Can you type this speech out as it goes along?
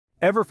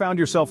Ever found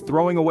yourself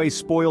throwing away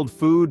spoiled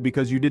food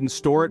because you didn't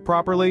store it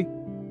properly?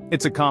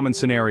 It's a common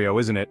scenario,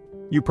 isn't it?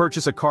 You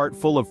purchase a cart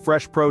full of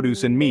fresh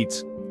produce and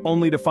meats,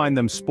 only to find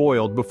them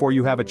spoiled before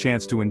you have a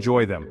chance to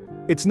enjoy them.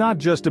 It's not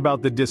just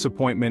about the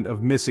disappointment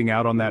of missing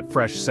out on that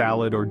fresh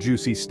salad or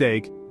juicy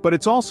steak, but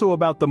it's also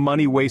about the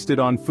money wasted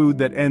on food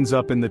that ends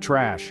up in the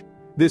trash.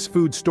 This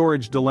food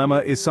storage dilemma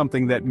is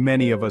something that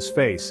many of us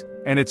face,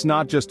 and it's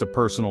not just a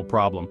personal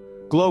problem.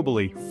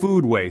 Globally,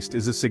 food waste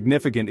is a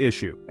significant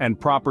issue, and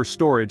proper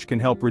storage can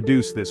help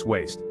reduce this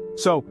waste.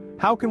 So,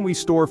 how can we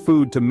store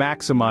food to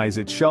maximize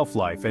its shelf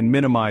life and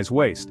minimize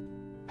waste?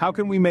 How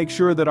can we make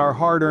sure that our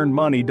hard-earned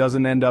money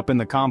doesn't end up in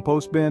the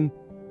compost bin?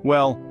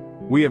 Well,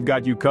 we have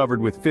got you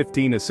covered with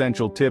 15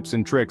 essential tips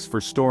and tricks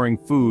for storing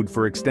food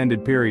for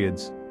extended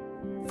periods.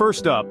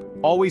 First up,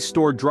 always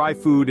store dry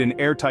food in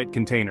airtight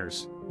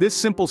containers. This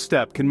simple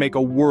step can make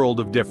a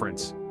world of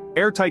difference.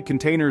 Airtight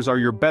containers are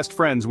your best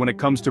friends when it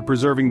comes to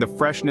preserving the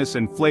freshness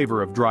and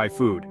flavor of dry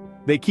food.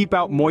 They keep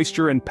out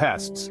moisture and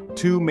pests,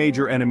 two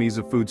major enemies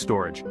of food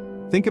storage.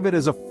 Think of it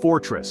as a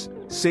fortress,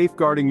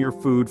 safeguarding your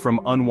food from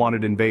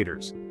unwanted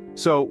invaders.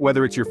 So,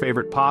 whether it's your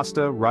favorite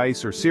pasta,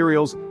 rice, or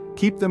cereals,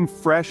 keep them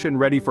fresh and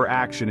ready for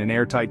action in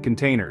airtight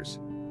containers.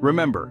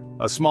 Remember,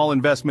 a small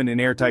investment in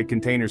airtight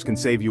containers can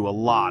save you a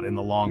lot in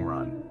the long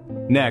run.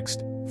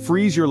 Next,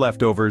 freeze your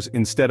leftovers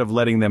instead of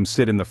letting them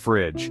sit in the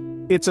fridge.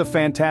 It's a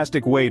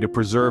fantastic way to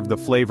preserve the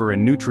flavor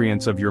and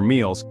nutrients of your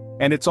meals,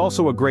 and it's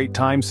also a great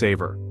time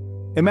saver.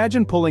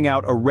 Imagine pulling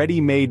out a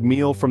ready-made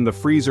meal from the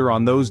freezer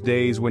on those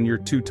days when you're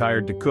too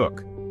tired to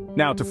cook.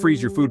 Now, to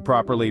freeze your food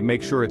properly,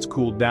 make sure it's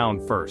cooled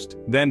down first,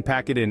 then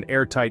pack it in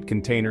airtight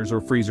containers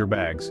or freezer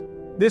bags.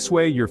 This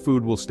way, your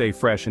food will stay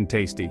fresh and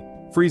tasty.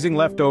 Freezing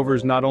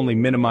leftovers not only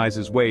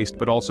minimizes waste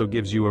but also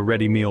gives you a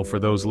ready meal for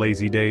those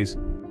lazy days.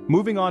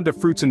 Moving on to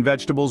fruits and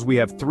vegetables, we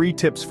have 3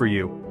 tips for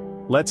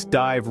you. Let's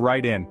dive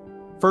right in.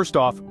 First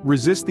off,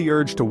 resist the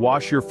urge to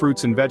wash your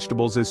fruits and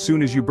vegetables as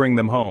soon as you bring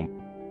them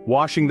home.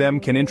 Washing them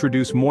can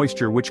introduce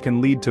moisture which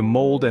can lead to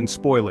mold and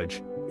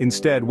spoilage.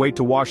 Instead, wait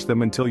to wash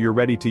them until you're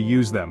ready to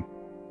use them.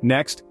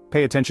 Next,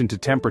 pay attention to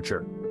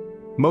temperature.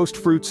 Most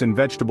fruits and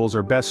vegetables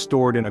are best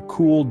stored in a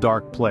cool,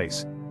 dark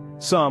place.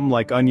 Some,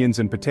 like onions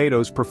and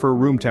potatoes, prefer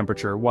room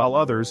temperature, while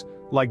others,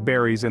 like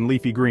berries and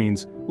leafy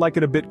greens, like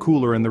it a bit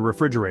cooler in the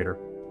refrigerator.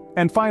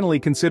 And finally,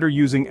 consider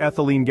using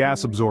ethylene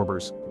gas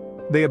absorbers.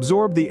 They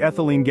absorb the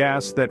ethylene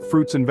gas that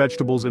fruits and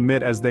vegetables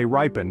emit as they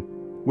ripen,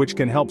 which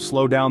can help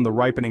slow down the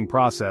ripening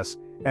process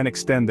and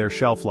extend their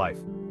shelf life.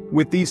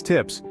 With these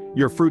tips,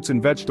 your fruits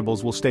and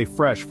vegetables will stay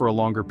fresh for a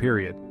longer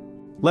period.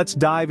 Let's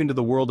dive into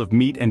the world of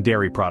meat and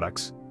dairy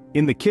products.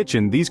 In the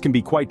kitchen, these can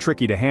be quite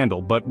tricky to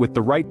handle, but with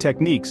the right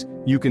techniques,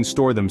 you can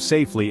store them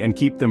safely and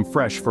keep them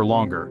fresh for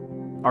longer.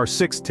 Our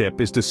 6th tip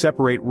is to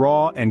separate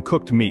raw and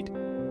cooked meat.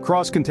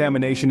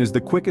 Cross-contamination is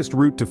the quickest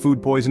route to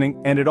food poisoning,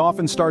 and it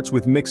often starts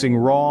with mixing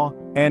raw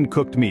and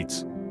cooked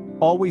meats.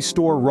 Always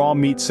store raw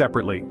meat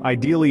separately,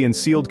 ideally in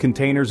sealed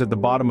containers at the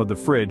bottom of the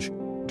fridge,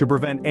 to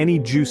prevent any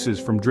juices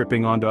from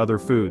dripping onto other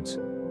foods.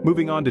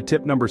 Moving on to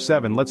tip number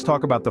 7, let's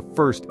talk about the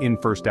first in,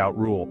 first out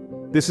rule.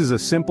 This is a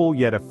simple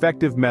yet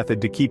effective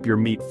method to keep your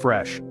meat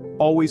fresh.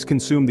 Always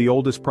consume the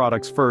oldest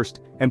products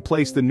first and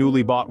place the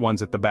newly bought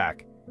ones at the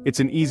back. It's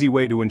an easy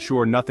way to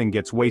ensure nothing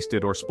gets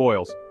wasted or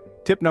spoils.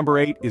 Tip number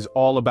 8 is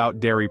all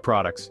about dairy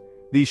products.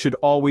 These should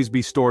always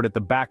be stored at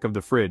the back of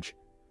the fridge.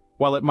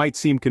 While it might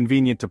seem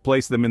convenient to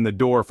place them in the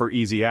door for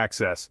easy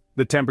access,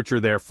 the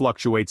temperature there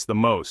fluctuates the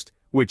most,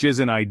 which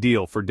isn't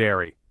ideal for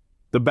dairy.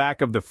 The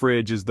back of the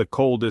fridge is the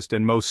coldest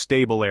and most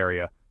stable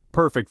area,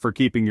 perfect for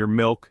keeping your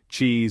milk,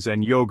 cheese,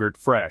 and yogurt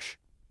fresh.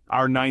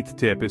 Our 9th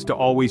tip is to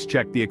always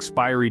check the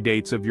expiry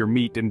dates of your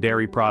meat and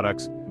dairy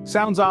products.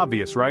 Sounds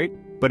obvious, right?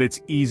 But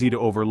it's easy to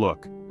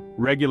overlook.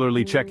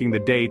 Regularly checking the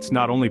dates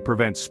not only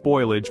prevents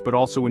spoilage but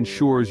also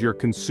ensures you're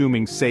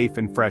consuming safe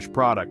and fresh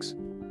products.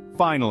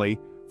 Finally,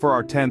 for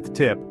our 10th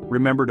tip,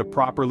 remember to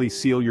properly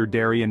seal your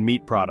dairy and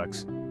meat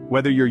products.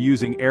 Whether you're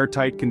using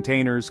airtight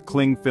containers,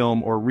 cling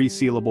film, or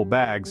resealable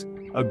bags,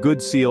 a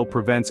good seal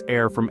prevents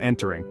air from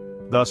entering,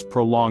 thus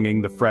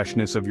prolonging the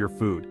freshness of your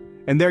food.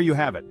 And there you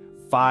have it,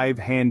 5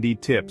 handy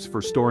tips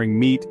for storing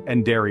meat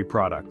and dairy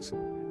products.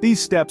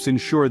 These steps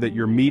ensure that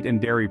your meat and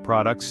dairy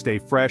products stay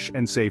fresh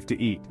and safe to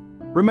eat.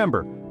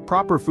 Remember,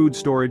 proper food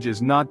storage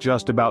is not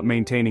just about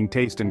maintaining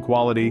taste and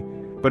quality,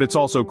 but it's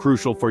also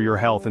crucial for your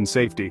health and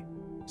safety.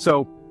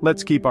 So,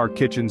 let's keep our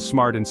kitchens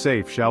smart and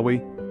safe, shall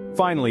we?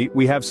 Finally,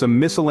 we have some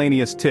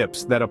miscellaneous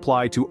tips that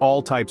apply to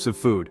all types of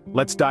food.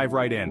 Let's dive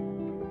right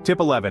in.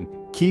 Tip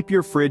 11. Keep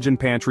your fridge and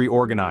pantry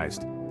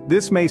organized.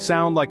 This may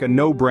sound like a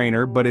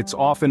no-brainer, but it's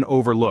often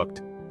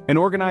overlooked. An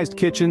organized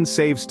kitchen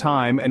saves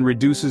time and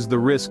reduces the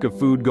risk of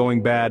food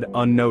going bad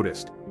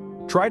unnoticed.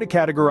 Try to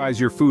categorize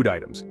your food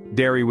items,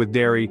 dairy with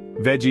dairy,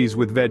 veggies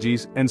with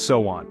veggies, and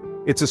so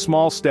on. It's a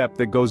small step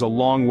that goes a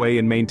long way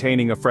in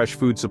maintaining a fresh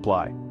food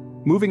supply.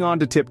 Moving on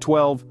to tip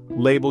 12,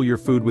 label your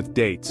food with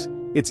dates.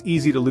 It's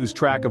easy to lose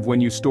track of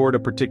when you stored a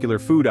particular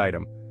food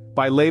item.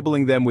 By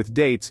labeling them with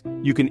dates,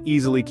 you can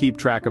easily keep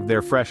track of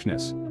their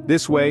freshness.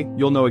 This way,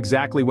 you'll know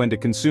exactly when to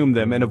consume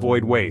them and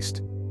avoid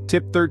waste.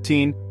 Tip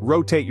 13,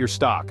 rotate your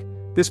stock.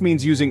 This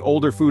means using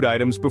older food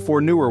items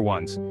before newer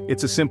ones.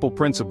 It's a simple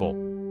principle.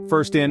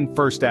 First in,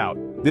 first out.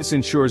 This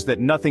ensures that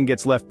nothing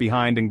gets left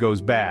behind and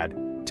goes bad.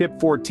 Tip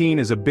 14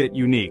 is a bit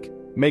unique.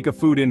 Make a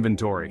food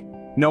inventory.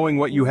 Knowing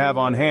what you have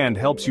on hand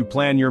helps you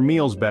plan your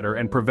meals better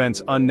and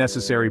prevents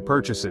unnecessary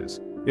purchases.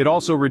 It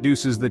also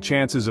reduces the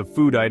chances of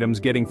food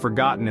items getting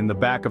forgotten in the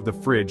back of the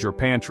fridge or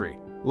pantry.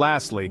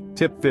 Lastly,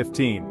 tip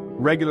 15,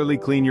 regularly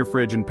clean your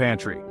fridge and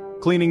pantry.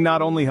 Cleaning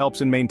not only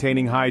helps in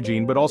maintaining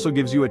hygiene but also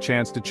gives you a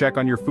chance to check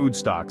on your food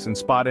stocks and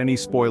spot any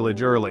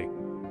spoilage early.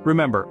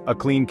 Remember, a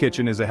clean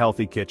kitchen is a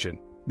healthy kitchen.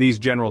 These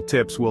general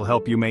tips will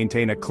help you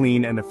maintain a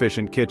clean and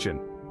efficient kitchen.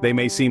 They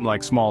may seem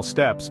like small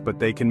steps, but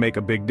they can make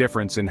a big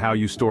difference in how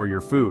you store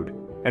your food.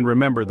 And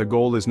remember, the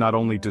goal is not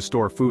only to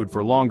store food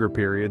for longer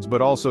periods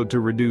but also to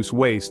reduce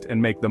waste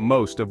and make the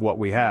most of what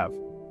we have.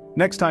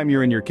 Next time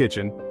you're in your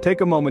kitchen,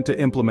 take a moment to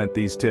implement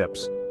these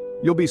tips.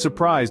 You'll be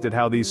surprised at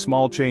how these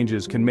small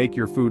changes can make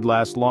your food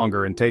last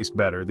longer and taste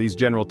better. These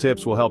general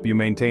tips will help you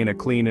maintain a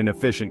clean and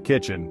efficient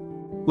kitchen.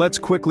 Let's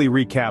quickly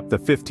recap the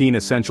 15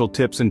 essential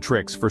tips and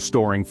tricks for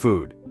storing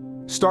food.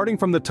 Starting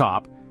from the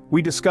top,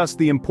 we discussed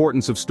the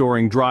importance of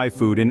storing dry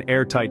food in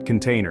airtight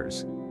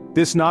containers.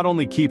 This not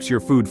only keeps your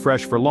food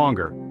fresh for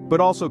longer,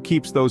 but also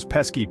keeps those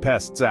pesky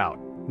pests out.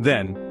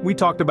 Then, we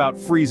talked about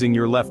freezing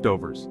your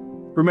leftovers.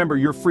 Remember,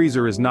 your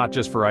freezer is not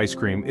just for ice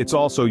cream, it's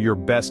also your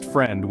best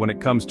friend when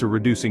it comes to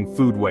reducing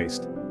food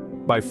waste.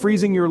 By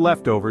freezing your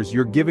leftovers,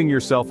 you're giving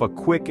yourself a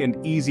quick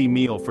and easy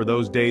meal for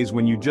those days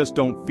when you just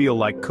don't feel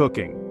like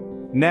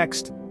cooking.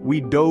 Next,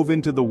 we dove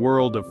into the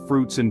world of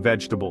fruits and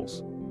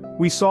vegetables.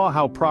 We saw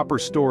how proper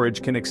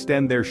storage can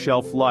extend their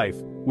shelf life,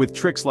 with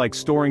tricks like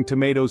storing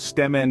tomatoes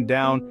stem end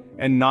down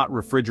and not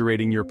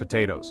refrigerating your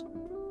potatoes.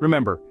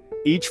 Remember,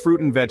 each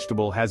fruit and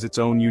vegetable has its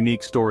own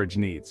unique storage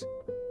needs.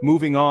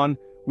 Moving on,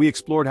 we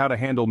explored how to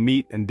handle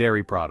meat and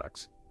dairy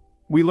products.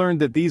 We learned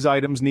that these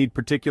items need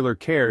particular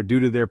care due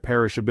to their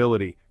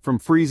perishability. From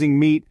freezing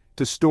meat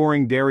to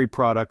storing dairy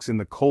products in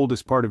the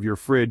coldest part of your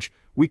fridge,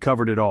 we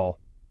covered it all.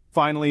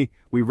 Finally,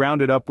 we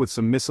rounded up with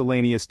some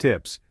miscellaneous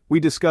tips. We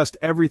discussed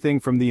everything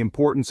from the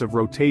importance of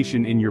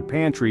rotation in your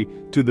pantry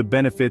to the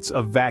benefits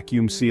of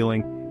vacuum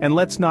sealing, and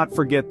let's not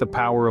forget the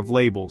power of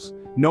labels.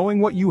 Knowing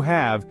what you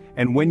have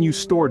and when you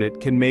stored it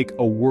can make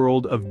a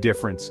world of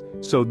difference.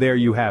 So there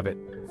you have it.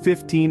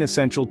 15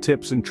 essential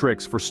tips and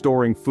tricks for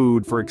storing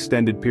food for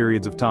extended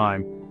periods of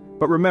time.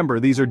 But remember,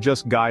 these are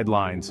just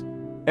guidelines.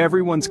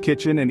 Everyone's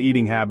kitchen and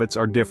eating habits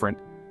are different,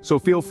 so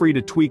feel free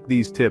to tweak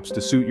these tips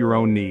to suit your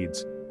own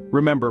needs.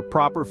 Remember,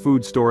 proper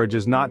food storage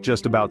is not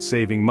just about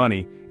saving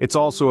money, it's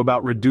also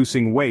about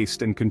reducing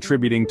waste and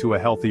contributing to a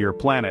healthier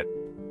planet.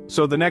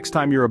 So the next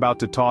time you're about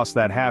to toss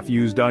that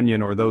half-used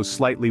onion or those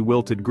slightly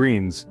wilted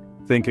greens,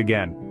 think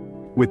again.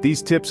 With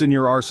these tips in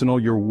your arsenal,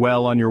 you're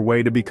well on your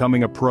way to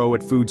becoming a pro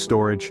at food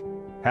storage.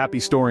 Happy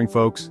storing,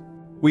 folks.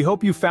 We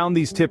hope you found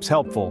these tips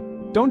helpful.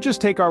 Don't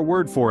just take our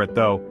word for it,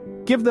 though.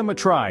 Give them a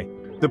try.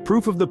 The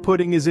proof of the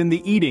pudding is in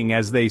the eating,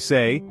 as they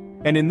say,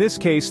 and in this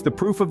case, the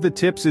proof of the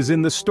tips is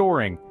in the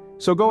storing.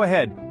 So go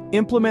ahead,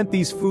 implement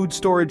these food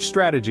storage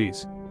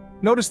strategies.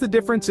 Notice the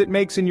difference it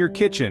makes in your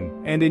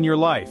kitchen and in your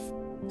life.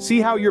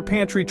 See how your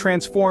pantry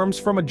transforms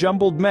from a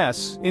jumbled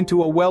mess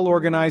into a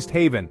well-organized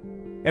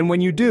haven. And when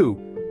you do,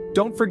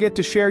 don't forget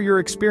to share your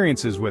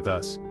experiences with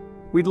us.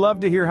 We'd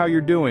love to hear how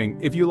you're doing.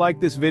 If you liked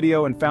this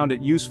video and found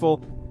it useful,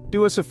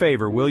 do us a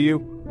favor, will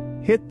you?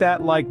 Hit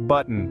that like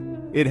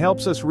button. It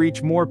helps us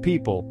reach more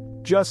people,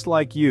 just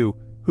like you,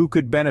 who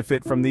could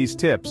benefit from these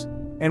tips.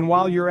 And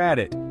while you're at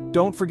it,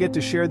 don't forget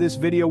to share this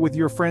video with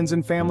your friends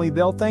and family,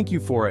 they'll thank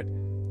you for it.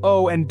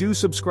 Oh, and do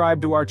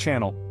subscribe to our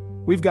channel.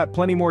 We've got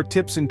plenty more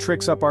tips and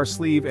tricks up our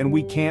sleeve and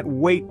we can't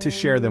wait to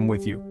share them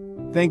with you.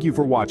 Thank you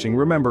for watching.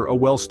 Remember, a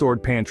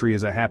well-stored pantry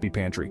is a happy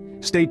pantry.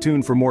 Stay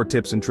tuned for more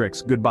tips and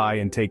tricks. Goodbye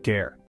and take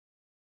care.